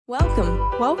Welcome.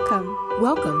 Welcome.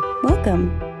 Welcome.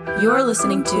 Welcome. You're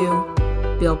listening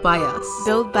to Built by Us.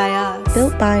 Built by us.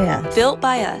 Built by Us. Built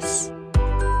by Us.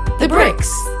 The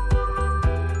Bricks.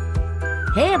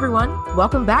 Hey everyone,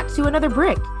 welcome back to another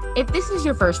Brick. If this is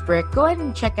your first Brick, go ahead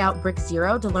and check out Brick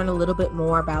Zero to learn a little bit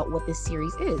more about what this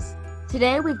series is.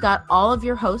 Today we've got all of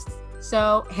your hosts.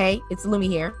 So, hey, it's Lumi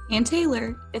here. And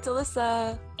Taylor. It's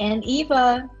Alyssa. And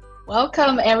Eva.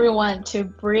 Welcome everyone to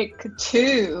Brick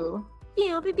 2.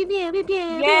 Yay!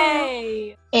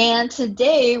 And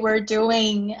today we're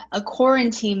doing a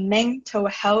quarantine mental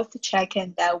health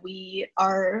check-in that we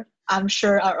are, I'm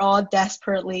sure, are all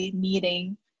desperately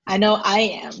needing. I know I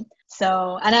am.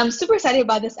 So, and I'm super excited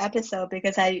about this episode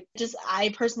because I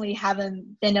personally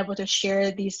haven't been able to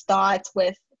share these thoughts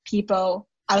with people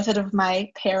outside of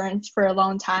my parents for a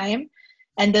long time.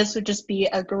 And this would just be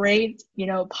a great,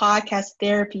 podcast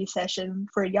therapy session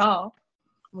for y'all.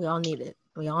 We all need it.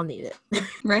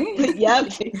 Right?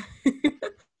 Yep.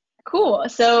 Cool.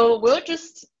 So we'll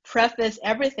just preface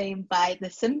everything by the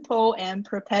simple and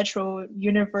perpetual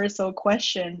universal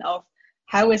question of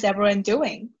how is everyone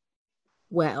doing?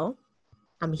 Well,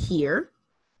 I'm here,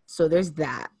 so there's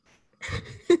that.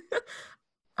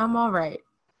 I'm all right.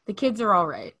 The kids are all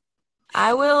right.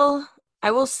 I will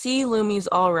see Lumi's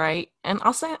all right, and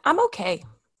I'll say I'm okay.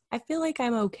 I feel like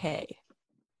I'm okay.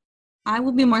 I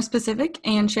will be more specific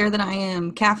and share that I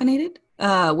am caffeinated,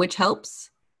 which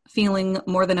helps feeling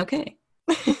more than okay.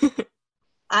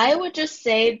 I would just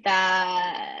say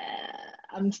that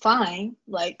I'm fine.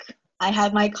 Like, I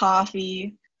had my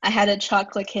coffee. I had a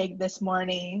chocolate cake this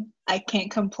morning. I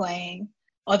can't complain.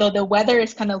 Although the weather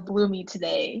is kind of gloomy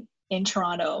today in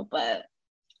Toronto, but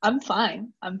I'm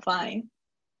fine.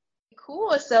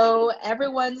 Cool. So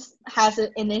everyone has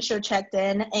an initial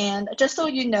check-in, and just so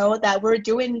you know that we're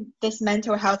doing this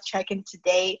mental health check-in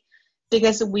today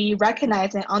because we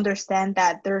recognize and understand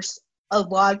that there's a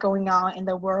lot going on in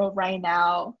the world right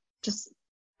now, just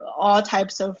all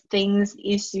types of things,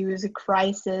 issues,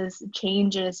 crises,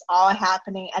 changes, all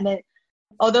happening. And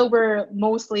although we're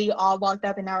mostly all locked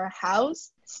up in our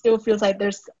house, still feels like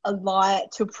there's a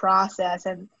lot to process.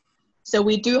 And so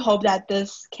we do hope that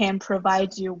this can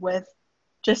provide you with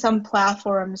just some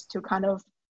platforms to kind of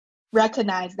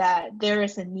recognize that there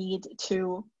is a need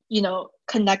to,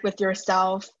 connect with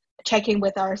yourself, check in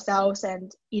with ourselves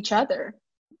and each other.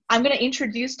 I'm going to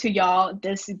introduce to y'all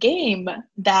this game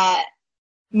that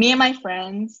me and my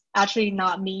friends, actually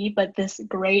not me, but this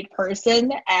great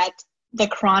person at the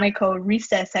Chronicle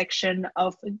reset section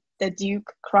of the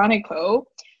Duke Chronicle.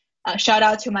 Shout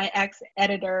out to my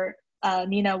ex-editor,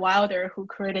 Nina Wilder, who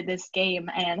created this game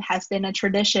and has been a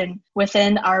tradition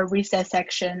within our reset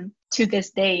section to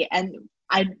this day. And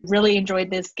I really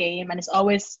enjoyed this game and is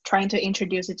always trying to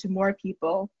introduce it to more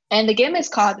people. And the game is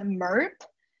called MERP,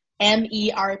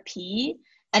 MERP,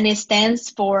 and it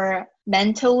stands for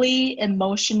mentally,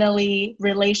 emotionally,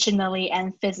 relationally,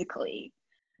 and physically.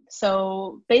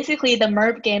 So basically the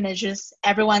MERP game is just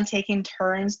everyone taking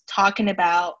turns talking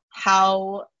about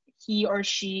how he or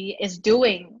she is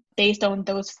doing based on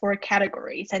those 4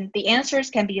 categories. And the answers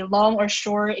can be long or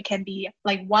short. It can be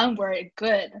like one word,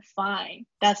 good, fine.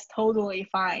 That's totally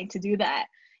fine to do that.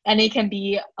 And it can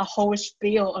be a whole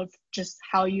spiel of just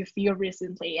how you feel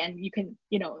recently. And you can,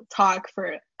 talk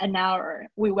for an hour.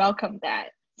 We welcome that.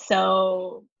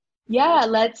 So yeah,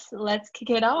 let's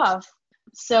kick it off.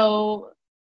 So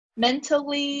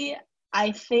mentally,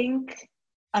 I think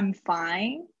I'm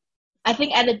fine. I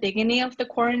think at the beginning of the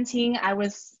quarantine, I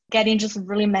was getting just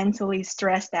really mentally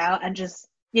stressed out and just,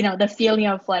 the feeling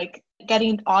of like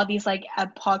getting all these like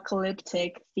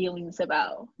apocalyptic feelings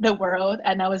about the world.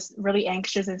 And I was really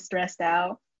anxious and stressed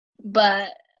out. But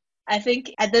I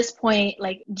think at this point,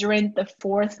 like during the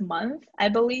 4th month, I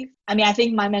believe, I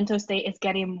think my mental state is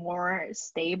getting more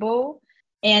stable.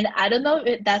 And I don't know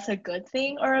if that's a good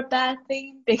thing or a bad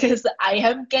thing because I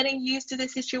am getting used to the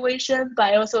situation,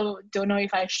 but I also don't know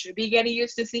if I should be getting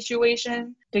used to the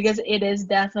situation because it is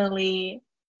definitely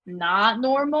not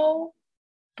normal,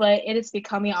 but it is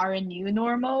becoming our new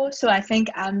normal. So I think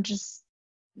I'm just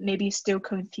maybe still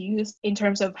confused in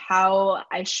terms of how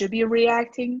I should be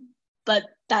reacting, but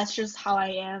that's just how I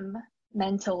am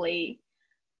mentally.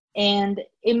 And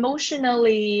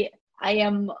emotionally, I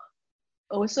am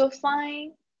also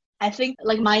fine. I think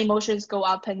like my emotions go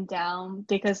up and down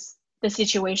because the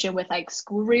situation with like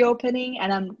school reopening,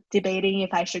 and I'm debating if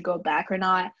I should go back or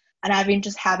not. And I've been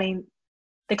just having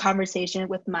the conversation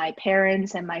with my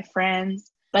parents and my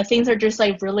friends, but things are just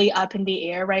like really up in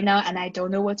the air right now and I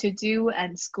don't know what to do,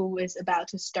 and school is about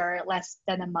to start less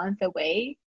than a month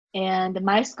away. And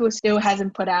my school still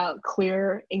hasn't put out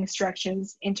clear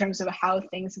instructions in terms of how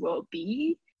things will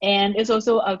be. And it's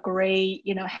also a great,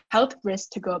 health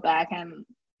risk to go back. And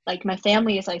like my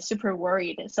family is like super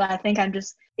worried. So I think I'm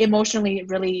just emotionally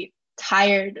really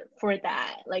tired for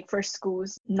that, like for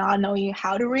schools not knowing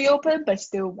how to reopen, but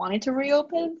still wanting to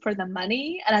reopen for the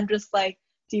money. And I'm just like,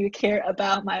 do you care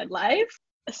about my life?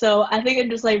 So I think I'm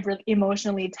just like really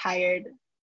emotionally tired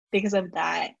because of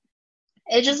that.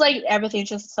 It's just like everything's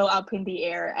just so up in the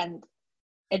air, and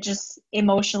it just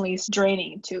emotionally is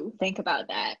draining to think about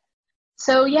that.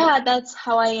 So yeah, that's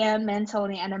how I am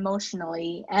mentally and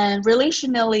emotionally. And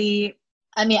relationally,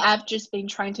 I mean, I've just been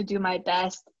trying to do my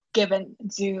best given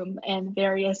Zoom and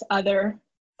various other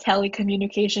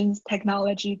telecommunications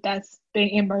technology that's been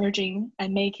emerging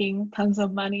and making tons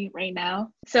of money right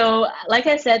now. So like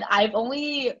I said, I've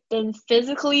only been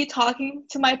physically talking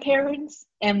to my parents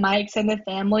and my extended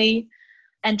family,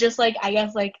 and just like, I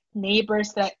guess, like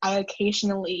neighbors that I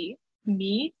occasionally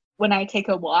meet when I take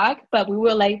a walk, but we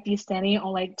will like be standing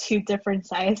on like two different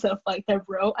sides of like the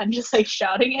road and just like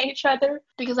shouting at each other,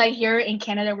 because I hear in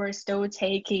Canada we're still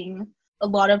taking a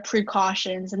lot of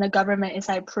precautions and the government is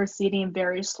like proceeding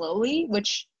very slowly,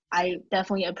 which I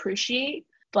definitely appreciate.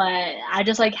 But I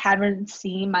just like haven't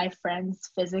seen my friends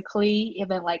physically,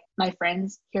 even like my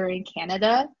friends here in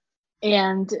Canada.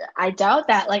 And I doubt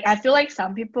that, like, I feel like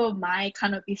some people might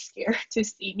kind of be scared to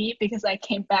see me because I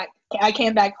came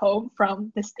back home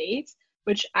from the States,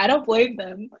 which I don't blame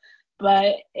them,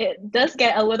 but it does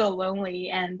get a little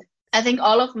lonely. And I think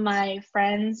all of my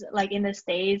friends like in the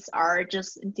States are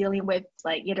just dealing with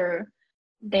like either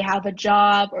they have a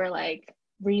job or like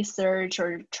research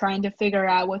or trying to figure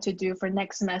out what to do for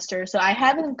next semester. So I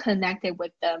haven't connected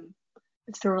with them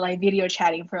through like video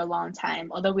chatting for a long time,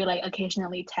 although we like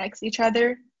occasionally text each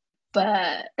other.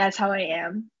 But that's how I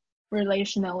am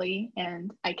relationally,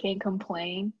 and I can't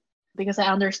complain because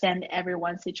I understand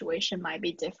everyone's situation might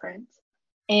be different.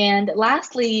 And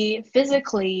lastly,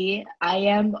 physically, I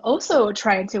am also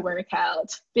trying to work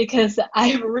out because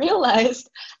I realized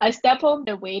I stepped on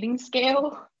the weighting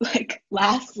scale like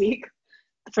last week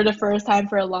for the first time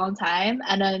for a long time.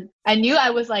 And then I knew I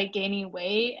was like gaining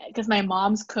weight because my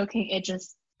mom's cooking is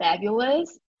just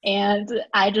fabulous and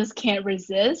I just can't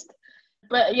resist.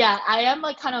 But yeah, I am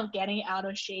like kind of getting out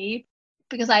of shape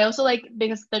because I also like,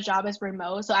 because the job is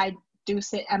remote, so I do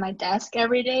sit at my desk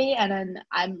every day and then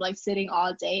I'm like sitting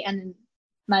all day and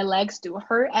my legs do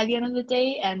hurt at the end of the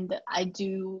day, and I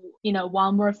do,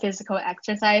 want more physical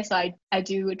exercise. So I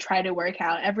do try to work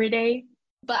out every day.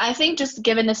 But I think just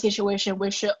given the situation,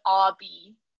 we should all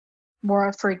be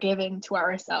more forgiving to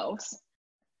ourselves.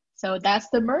 So that's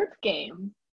the MERP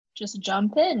game. Just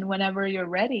jump in whenever you're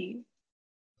ready.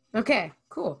 Okay,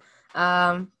 cool.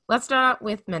 Let's start out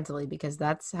with mentally because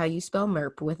that's how you spell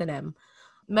MERP, with an M.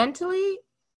 Mentally,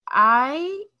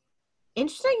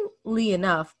 interestingly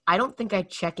enough, I don't think I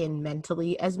check in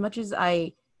mentally as much as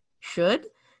I should,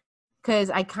 because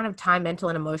I kind of tie mental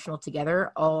and emotional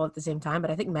together all at the same time, but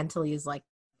I think mentally is like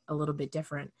a little bit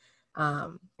different.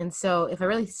 And so if I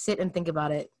really sit and think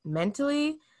about it,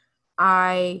 mentally,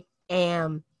 I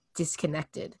am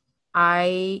disconnected.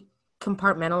 I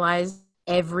compartmentalize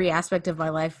every aspect of my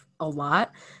life a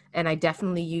lot, and I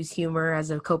definitely use humor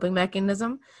as a coping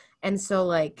mechanism. And so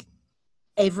like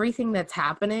everything that's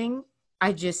happening,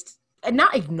 I just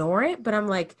not ignore it, but I'm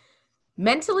like,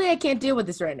 mentally, I can't deal with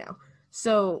this right now.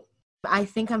 So I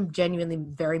think I'm genuinely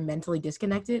very mentally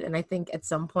disconnected, and I think at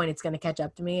some point it's going to catch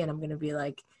up to me and I'm going to be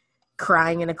like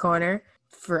crying in a corner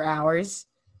for hours,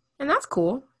 and that's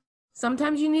cool.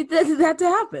 Sometimes you need that to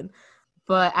happen.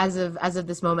 But as of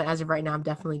this moment, as of right now, I'm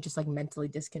definitely just like mentally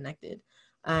disconnected.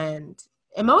 And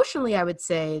emotionally, I would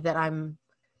say that I'm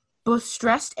both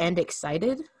stressed and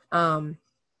excited.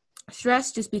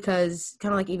 Stressed just because,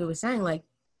 kind of like Eva was saying, like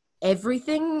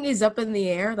everything is up in the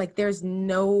air. Like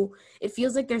it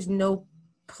feels like there's no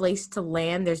place to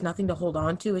land. There's nothing to hold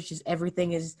on to. It's just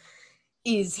everything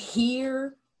is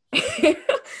here.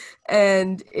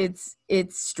 And it's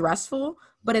stressful,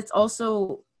 but it's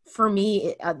also, for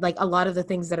me, like a lot of the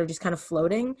things that are just kind of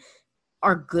floating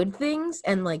are good things.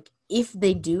 And like, if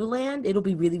they do land, it'll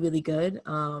be really, really good.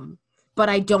 But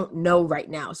I don't know right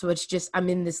now. So it's just, I'm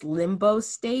in this limbo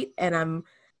state and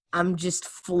I'm just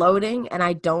floating, and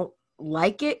I don't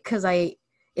like it because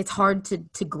it's hard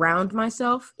to ground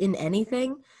myself in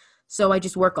anything. So I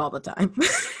just work all the time,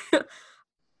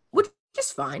 which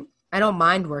is fine. I don't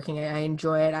mind working. I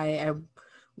enjoy it. I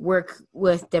work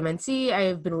with DMNC.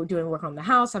 I've been doing work on the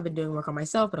house. I've been doing work on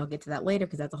myself, but I'll get to that later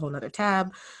because that's a whole nother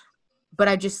tab. But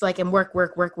I just like am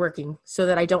working so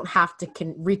that I don't have to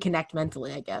reconnect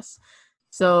mentally, I guess.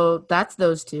 So that's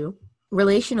those two.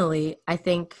 Relationally, I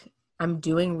think I'm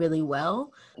doing really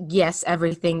well. Yes,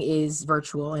 everything is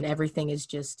virtual and everything is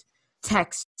just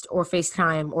text or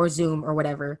FaceTime or Zoom or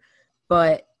whatever.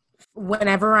 But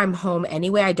whenever I'm home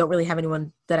anyway, I don't really have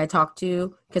anyone that I talk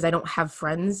to because I don't have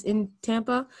friends in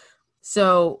Tampa.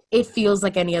 So it feels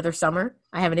like any other summer.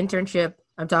 I have an internship.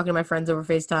 I'm talking to my friends over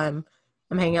FaceTime.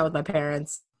 I'm hanging out with my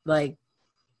parents, like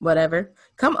whatever.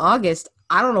 Come August,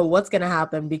 I don't know what's going to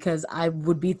happen because I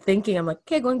would be thinking, I'm like,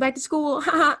 okay, going back to school.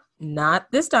 Haha, not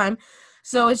this time.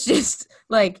 So it's just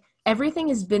like everything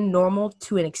has been normal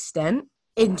to an extent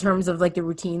in terms of like the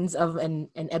routines of and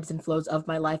ebbs and flows of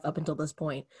my life up until this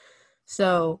point.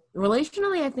 So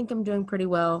relationally, I think I'm doing pretty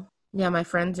well. Yeah, my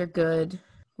friends are good.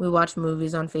 We watch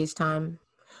movies on FaceTime.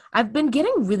 I've been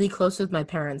getting really close with my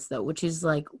parents though, which is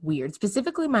like weird.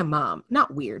 Specifically my mom.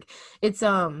 Not weird. It's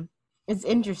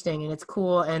interesting and it's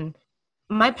cool, and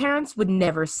my parents would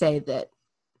never say that.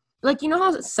 Like, you know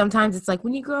how sometimes it's like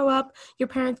when you grow up, your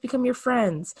parents become your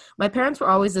friends. My parents were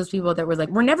always those people that were like,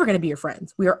 we're never going to be your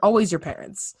friends. We are always your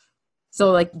parents.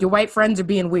 So, like, your white friends are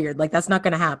being weird. Like, that's not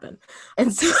going to happen.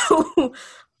 And so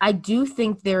I do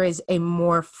think there is a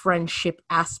more friendship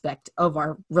aspect of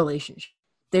our relationship.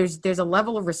 There's a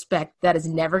level of respect that is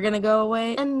never going to go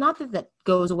away. And not that that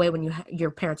goes away when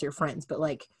your parents are your friends, but,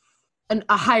 like,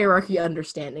 a hierarchy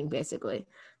understanding, basically.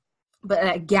 But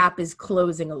that gap is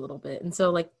closing a little bit. And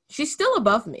so, like, she's still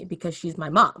above me because she's my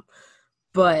mom.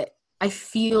 But I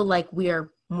feel like we are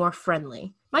more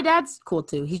friendly. My dad's cool,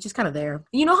 too. He's just kind of there.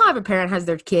 You know how every parent has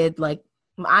their kid? Like,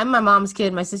 I'm my mom's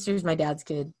kid. My sister's my dad's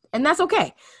kid. And that's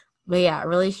okay. But, yeah,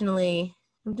 relationally,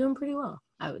 I'm doing pretty well,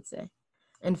 I would say.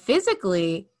 And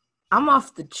physically, I'm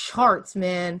off the charts,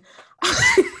 man.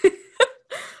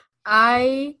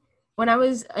 When I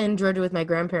was in Georgia with my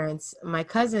grandparents, my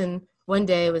cousin one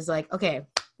day was like, okay,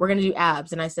 we're going to do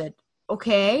abs. And I said,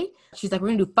 okay. She's like, we're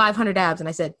going to do 500 abs. And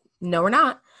I said, no, we're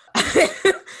not.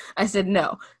 I said,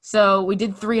 no. So we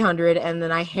did 300 and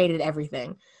then I hated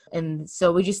everything. And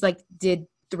so we just like did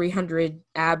 300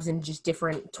 abs in just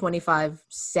different 25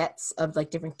 sets of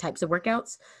like different types of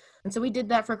workouts. And so we did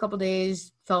that for a couple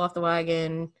days, fell off the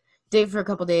wagon, did it for a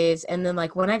couple days. And then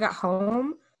like when I got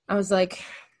home, I was like,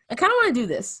 I kind of want to do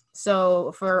this.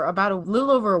 So for about a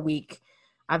little over a week,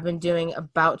 I've been doing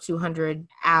about 200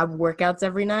 ab workouts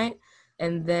every night.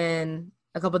 And then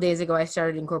a couple days ago, I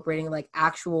started incorporating like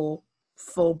actual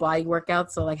full body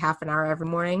workouts. So like half an hour every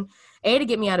morning. To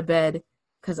get me out of bed,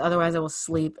 because otherwise I will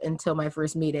sleep until my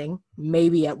first meeting,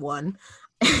 maybe at 1.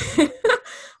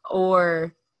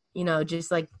 Or, you know,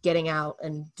 just like getting out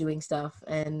and doing stuff.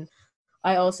 And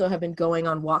I also have been going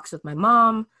on walks with my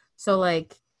mom. So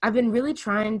like, I've been really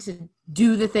trying to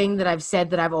do the thing that I've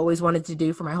said that I've always wanted to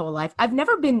do for my whole life. I've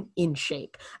never been in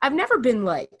shape. I've never been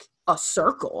like a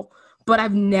circle, but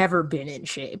I've never been in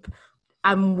shape.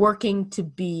 I'm working to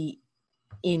be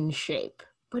in shape,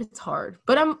 but it's hard.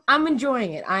 But I'm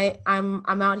enjoying it. I'm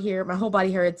out here. My whole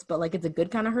body hurts, but like it's a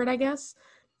good kind of hurt, I guess.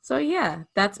 So yeah,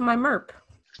 that's my MERP.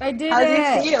 I did How it.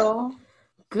 do you feel?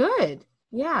 Good.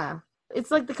 Yeah. It's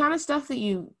like the kind of stuff that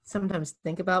you sometimes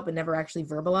think about but never actually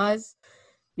verbalize.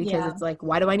 Because it's like,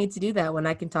 why do I need to do that when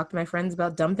I can talk to my friends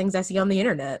about dumb things I see on the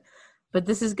internet? But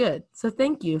this is good. So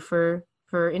thank you for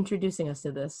introducing us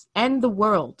to this and the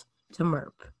world to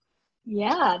MERP.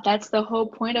 Yeah, that's the whole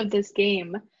point of this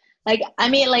game. Like, I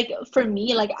mean, like for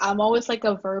me, like I'm always like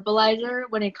a verbalizer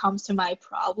when it comes to my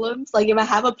problems. Like if I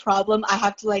have a problem, I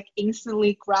have to like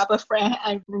instantly grab a friend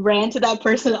and rant to that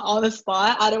person on the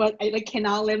spot. Otherwise, I like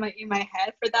cannot live in my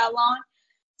head for that long.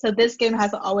 So this game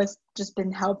has always just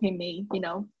been helping me, you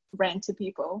know, rant to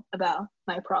people about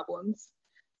my problems.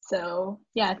 So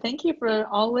yeah, thank you for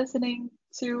all listening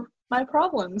to my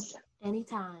problems.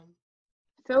 Anytime.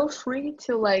 Feel free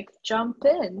to like jump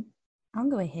in. I'll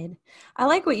go ahead. I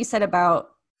like what you said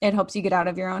about it helps you get out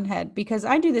of your own head, because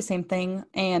I do the same thing.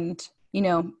 And, you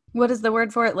know, what is the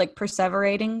word for it? Like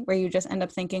perseverating, where you just end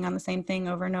up thinking on the same thing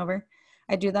over and over.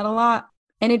 I do that a lot.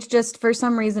 And it's just, for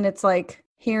some reason, it's like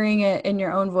hearing it in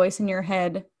your own voice in your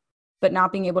head, but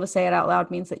not being able to say it out loud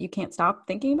means that you can't stop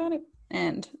thinking about it.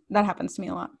 And that happens to me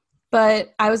a lot.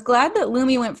 But I was glad that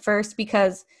Lumi went first,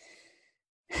 because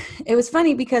it was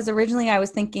funny, because originally I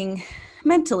was thinking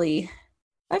mentally,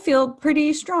 I feel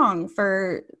pretty strong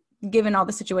for given all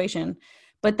the situation.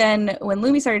 But then when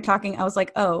Lumi started talking, I was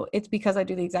like, oh, it's because I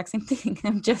do the exact same thing.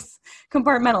 I'm just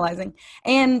compartmentalizing.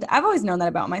 And I've always known that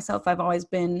about myself. I've always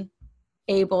been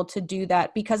able to do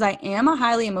that because I am a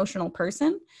highly emotional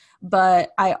person, but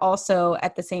I also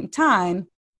at the same time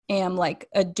am like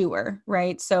a doer,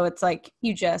 right? So it's like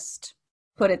you just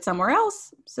put it somewhere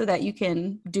else so that you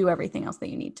can do everything else that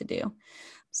you need to do.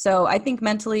 So I think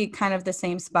mentally kind of the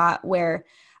same spot where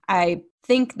I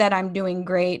think that I'm doing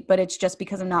great, but it's just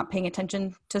because I'm not paying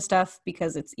attention to stuff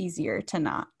because it's easier to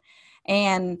not.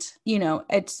 And,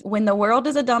 it's when the world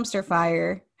is a dumpster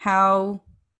fire, how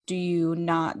do you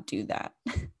not do that?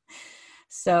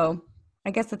 So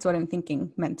I guess that's what I'm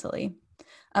thinking mentally.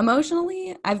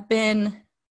 Emotionally, I think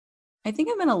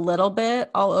I've been a little bit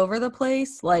all over the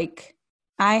place. Like,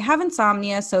 I have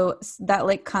insomnia, so that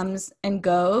like comes and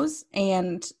goes.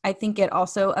 And I think it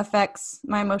also affects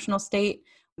my emotional state,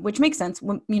 which makes sense.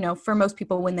 When, for most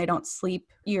people, when they don't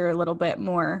sleep, you're a little bit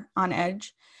more on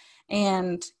edge.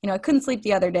 And, I couldn't sleep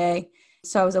the other day.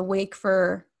 So I was awake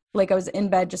I was in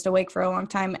bed, just awake for a long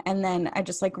time. And then I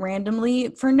just like randomly,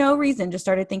 for no reason, just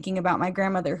started thinking about my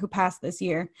grandmother who passed this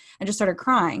year and just started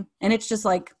crying. And it's just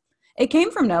like, it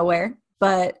came from nowhere,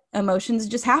 but emotions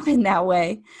just happen that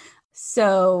way.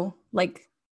 So like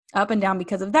up and down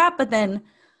because of that. But then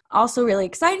also really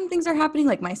exciting things are happening.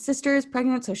 Like my sister is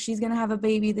pregnant, so she's going to have a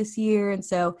baby this year. And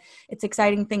so it's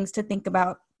exciting things to think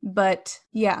about. But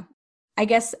yeah, I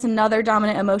guess another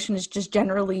dominant emotion is just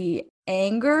generally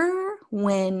anger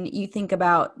when you think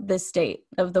about the state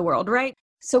of the world, right?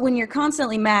 So when you're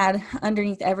constantly mad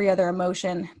underneath every other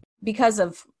emotion because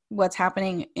of what's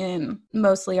happening in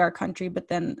mostly our country, but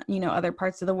then, other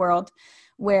parts of the world,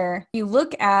 where you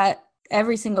look at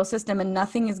every single system and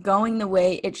nothing is going the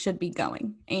way it should be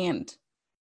going. And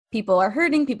people are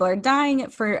hurting, people are dying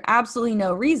for absolutely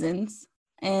no reasons.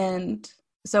 And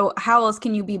so how else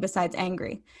can you be besides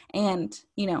angry? And,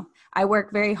 I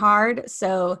work very hard.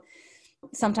 So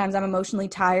sometimes I'm emotionally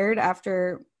tired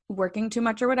after working too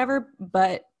much or whatever.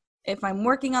 But if I'm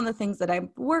working on the things that I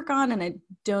work on and I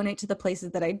donate to the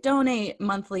places that I donate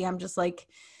monthly, I'm just like,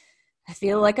 I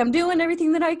feel like I'm doing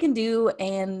everything that I can do.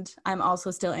 And I'm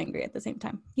also still angry at the same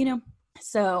time,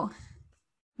 So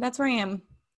that's where I am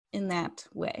in that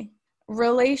way.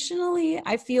 Relationally,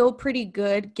 I feel pretty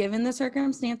good given the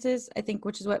circumstances, I think,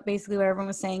 which is basically what everyone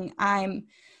was saying. I'm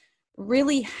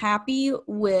really happy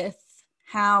with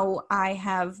how I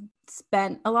have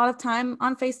spent a lot of time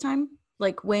on FaceTime,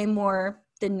 like way more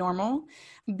than normal,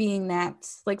 being that,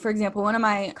 like, for example, one of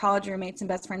my college roommates and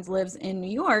best friends lives in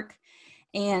New York,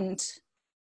 and,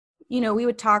 we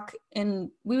would talk and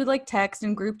we would like text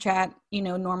and group chat,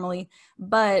 normally,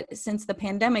 but since the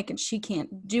pandemic and she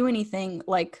can't do anything,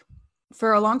 like,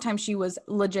 for a long time, she was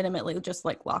legitimately just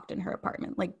like locked in her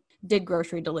apartment, like did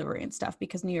grocery delivery and stuff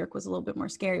because New York was a little bit more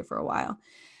scary for a while.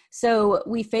 So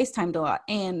we FaceTimed a lot,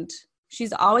 and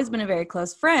she's always been a very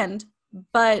close friend,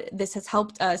 but this has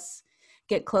helped us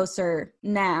get closer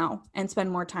now and spend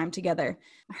more time together,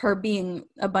 her being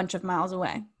a bunch of miles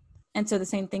away. And so the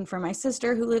same thing for my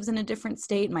sister who lives in a different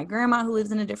state, my grandma who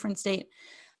lives in a different state.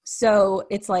 So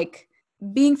it's like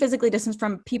being physically distanced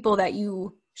from people that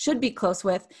you should be close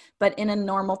with, but in a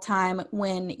normal time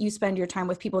when you spend your time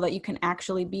with people that you can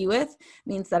actually be with,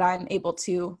 means that I'm able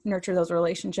to nurture those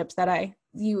relationships that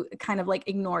you kind of like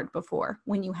ignored before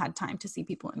when you had time to see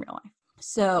people in real life.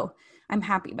 So I'm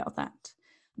happy about that.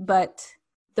 But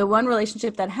the one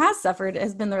relationship that has suffered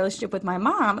has been the relationship with my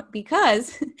mom,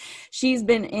 because she's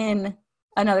been in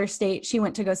another state. She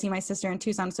went to go see my sister in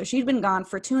Tucson. So she'd been gone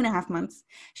for 2.5 months.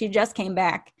 She just came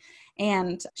back.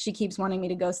 And she keeps wanting me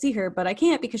to go see her, but I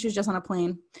can't because she's just on a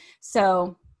plane.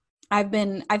 So I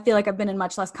feel like I've been in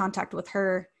much less contact with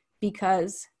her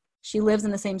because she lives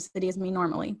in the same city as me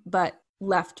normally, but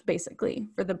left basically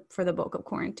for the bulk of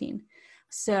quarantine.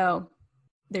 So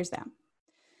there's that.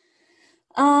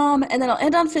 And then I'll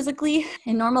end on physically.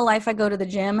 In normal life, I go to the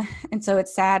gym, and so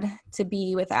it's sad to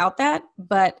be without that.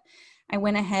 But I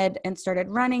went ahead and started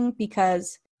running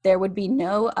because there would be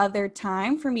no other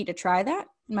time for me to try that.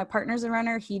 My partner's a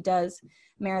runner. He does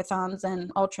marathons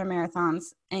and ultra marathons,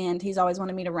 and he's always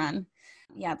wanted me to run.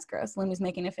 Yeah, it's gross. Lumi's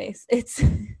making a face. It's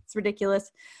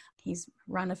ridiculous. He's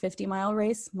run a 50-mile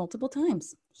race multiple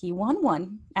times. He won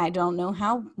one. I don't know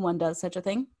how one does such a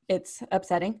thing. It's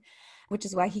upsetting, which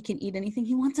is why he can eat anything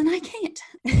he wants and I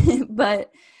can't.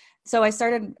 But so I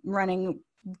started running,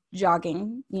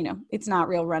 jogging. It's not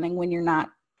real running when you're not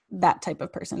that type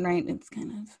of person, right? It's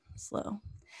kind of slow.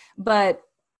 But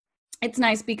it's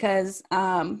nice because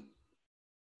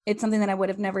it's something that I would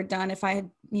have never done if I had,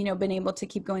 been able to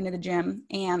keep going to the gym.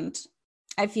 And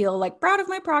I feel like proud of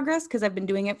my progress because I've been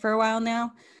doing it for a while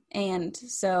now. And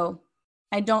so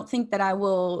I don't think that I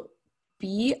will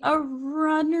be a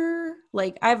runner.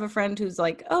 Like, I have a friend who's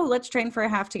like, oh, let's train for a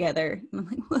half together. And I'm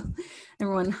like, well,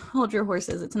 everyone hold your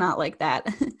horses. It's not like that.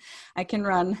 I can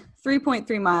run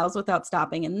 3.3 miles without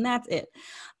stopping, and that's it.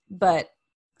 But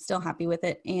still happy with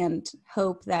it, and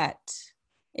hope that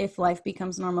if life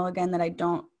becomes normal again, that I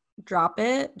don't drop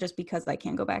it just because I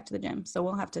can't go back to the gym. So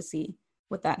we'll have to see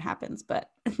what that happens. But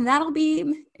that'll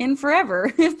be in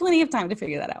forever. We have plenty of time to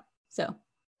figure that out. So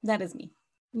that is me.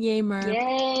 Yay, Merp.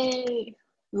 Yay.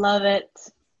 Love it.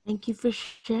 Thank you for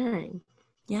sharing.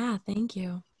 Yeah, thank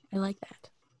you. I like that.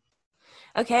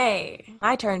 Okay,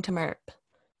 my turn to Merp.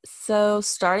 So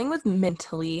starting with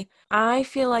mentally, I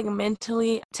feel like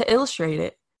mentally, to illustrate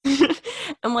it,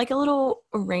 I'm like a little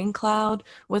rain cloud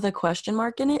with a question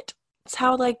mark in it. That's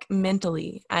how like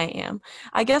mentally I am.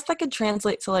 I guess that could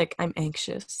translate to like I'm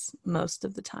anxious most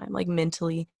of the time. Like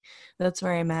mentally, that's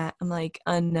where I'm at. I'm like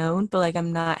unknown, but like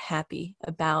I'm not happy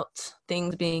about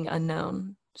things being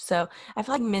unknown. So I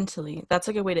feel like mentally, that's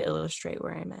like a way to illustrate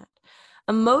where I'm at.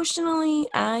 Emotionally,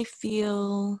 I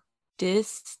feel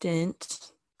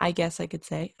distant. I guess I could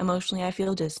say emotionally, I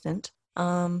feel distant.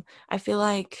 I feel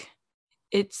like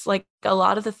it's like a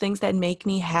lot of the things that make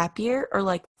me happier are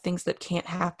like things that can't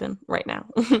happen right now,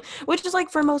 which is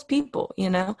like for most people, you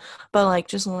know, but like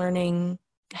just learning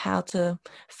how to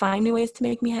find new ways to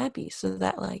make me happy so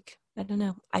that like, I don't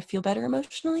know, I feel better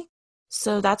emotionally.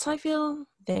 So that's how I feel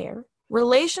there.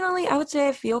 Relationally, I would say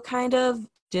I feel kind of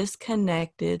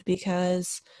disconnected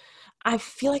because I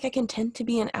feel like I can tend to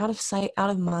be an out of sight, out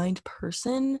of mind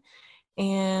person.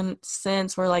 And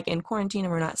since we're like in quarantine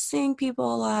and we're not seeing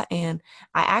people a lot, and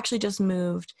I actually just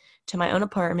moved to my own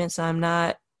apartment, so I'm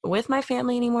not with my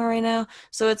family anymore right now.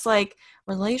 So it's like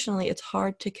relationally, it's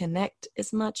hard to connect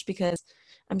as much because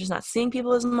I'm just not seeing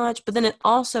people as much. But then it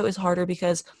also is harder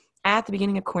because at the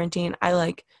beginning of quarantine, I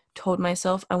like told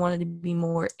myself I wanted to be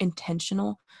more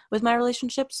intentional with my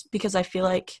relationships because I feel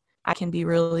like I can be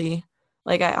really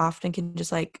like I often can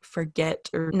just like forget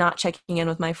or not checking in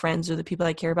with my friends or the people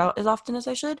I care about as often as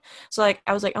I should. So like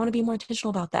I was like, I want to be more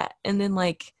intentional about that. And then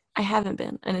like I haven't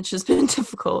been, and it's just been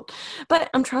difficult.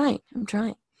 But I'm trying.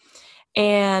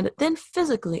 And then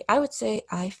physically, I would say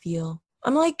I'm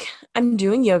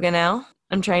doing yoga now.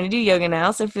 I'm trying to do yoga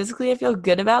now. So physically I feel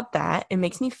good about that. It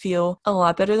makes me feel a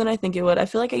lot better than I think it would. I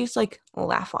feel like I used to like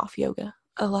laugh off yoga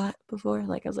a lot before.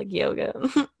 Like I was like, yoga.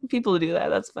 People do that.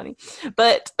 That's funny.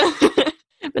 But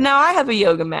but now I have a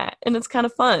yoga mat and it's kind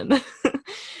of fun.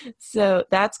 So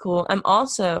that's cool.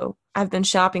 I've been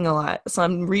shopping a lot. So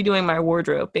I'm redoing my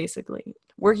wardrobe basically.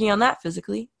 Working on that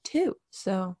physically too.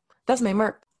 So that's my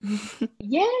Merp.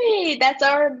 Yay, that's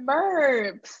our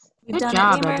MERPs. Good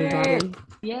job, everybody.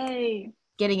 Yay.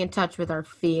 Getting in touch with our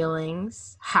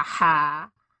feelings. Ha ha.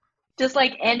 Just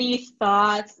like any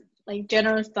thoughts, like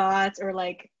general thoughts or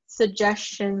like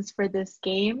suggestions for this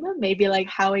game, maybe like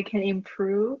how it can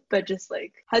improve, but just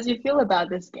like how do you feel about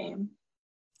this game?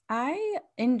 I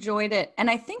enjoyed it. And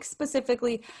I think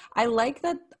specifically, I like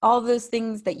that all those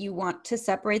things that you want to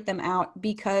separate them out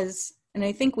because, and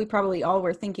I think we probably all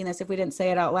were thinking this if we didn't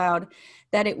say it out loud,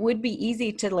 that it would be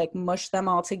easy to like mush them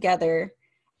all together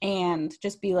and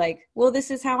just be like, well, this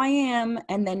is how I am.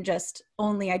 And then just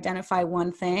only identify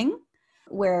one thing,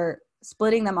 where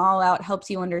splitting them all out helps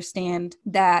you understand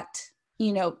that,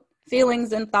 you know,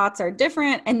 feelings and thoughts are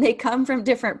different and they come from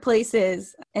different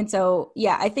places. And so,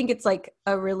 yeah, I think it's like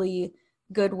a really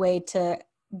good way to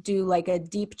do like a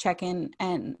deep check-in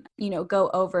and, you know,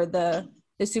 go over the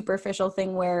superficial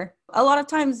thing where a lot of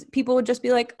times people would just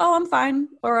be like, oh, I'm fine,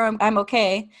 or I'm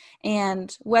okay.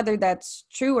 And whether that's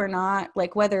true or not,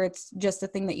 like whether it's just a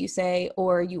thing that you say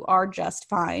or you are just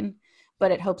fine,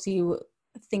 but it helps you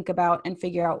think about and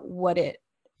figure out what it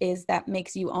is that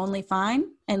makes you only fine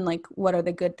and like what are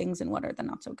the good things and what are the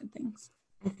not so good things.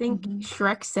 I think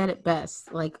Shrek said it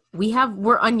best. Like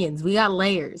we're onions, we got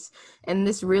layers. And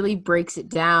this really breaks it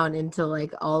down into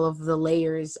like all of the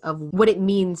layers of what it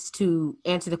means to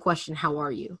answer the question, how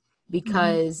are you?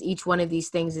 Because each one of these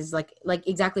things is like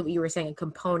exactly what you were saying, a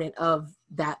component of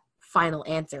that final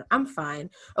answer. I'm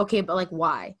fine. Okay, but like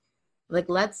why? Like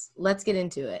let's get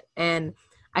into it. And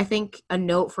I think a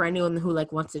note for anyone who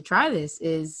like wants to try this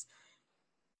is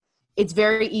it's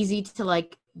very easy to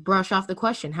like brush off the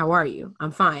question, how are you?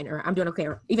 I'm fine, or I'm doing okay,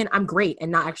 or even I'm great, and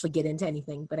not actually get into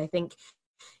anything. But I think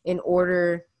in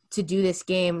order to do this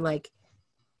game, like,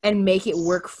 and make it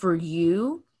work for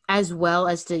you, as well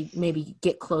as to maybe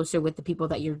get closer with the people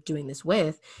that you're doing this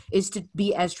with, is to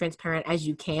be as transparent as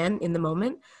you can in the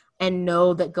moment and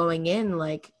know that going in,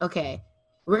 like, okay,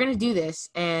 we're going to do this,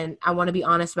 and I want to be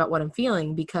honest about what I'm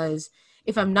feeling, because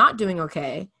if I'm not doing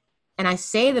okay and I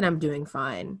say that I'm doing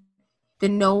fine,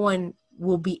 then no one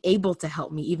will be able to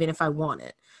help me even if I want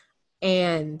it.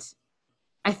 And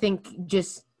I think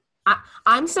just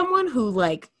I'm someone who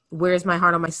like wears my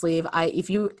heart on my sleeve. If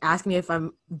you ask me if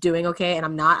I'm doing okay and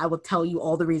I'm not, I will tell you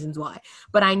all the reasons why.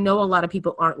 But I know a lot of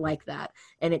people aren't like that.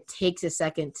 And it takes a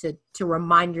second to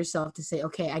remind yourself to say,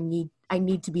 okay, I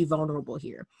need to be vulnerable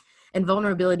here. And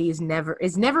vulnerability is never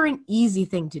an easy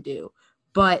thing to do.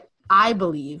 But I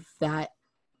believe that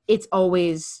it's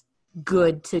always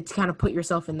good to kind of put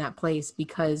yourself in that place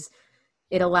because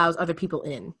it allows other people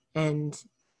in. And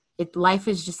life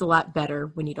is just a lot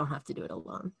better when you don't have to do it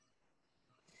alone.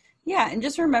 Yeah, and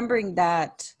just remembering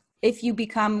that if you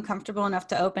become comfortable enough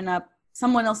to open up,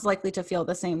 someone else is likely to feel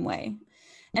the same way.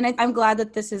 And I'm glad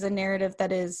that this is a narrative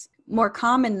that is more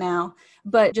common now,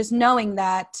 but just knowing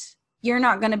that you're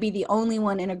not going to be the only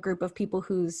one in a group of people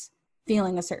who's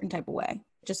feeling a certain type of way.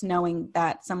 Just knowing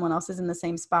that someone else is in the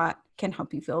same spot can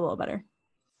help you feel a little better.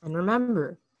 And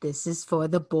remember, this is for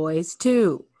the boys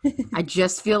too. I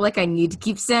just feel like I need to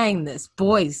keep saying this.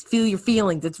 Boys, feel your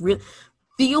feelings. It's real.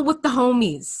 Feel with the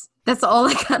homies. That's all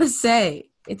I gotta say.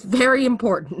 It's very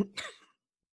important.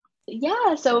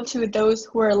 Yeah, so to those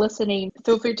who are listening,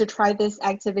 feel free to try this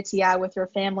activity out with your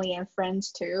family and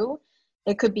friends too.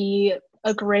 It could be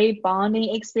a great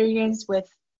bonding experience with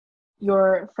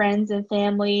your friends and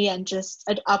family and just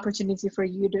an opportunity for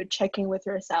you to check in with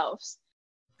yourselves.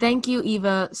 Thank you,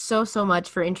 Eva, so much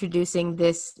for introducing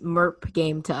this MERP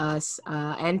game to us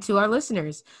and to our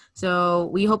listeners.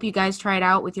 So we hope you guys try it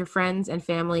out with your friends and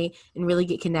family and really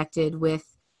get connected with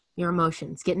your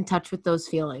emotions, get in touch with those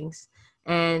feelings,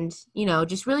 and,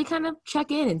 just really kind of check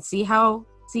in and see how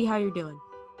you're doing.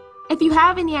 If you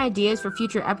have any ideas for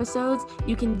future episodes,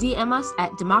 you can DM us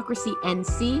at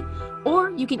DemocracyNC,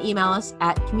 or you can email us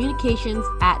at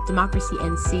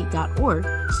communications@democracync.org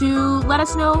to let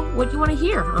us know what you want to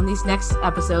hear on these next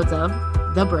episodes of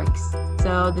The Bricks.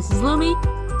 So this is Lumi.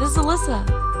 This is Alyssa.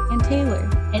 And Taylor.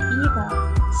 And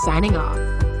Eva. Signing off.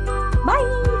 Bye.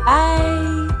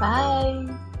 Bye. Bye.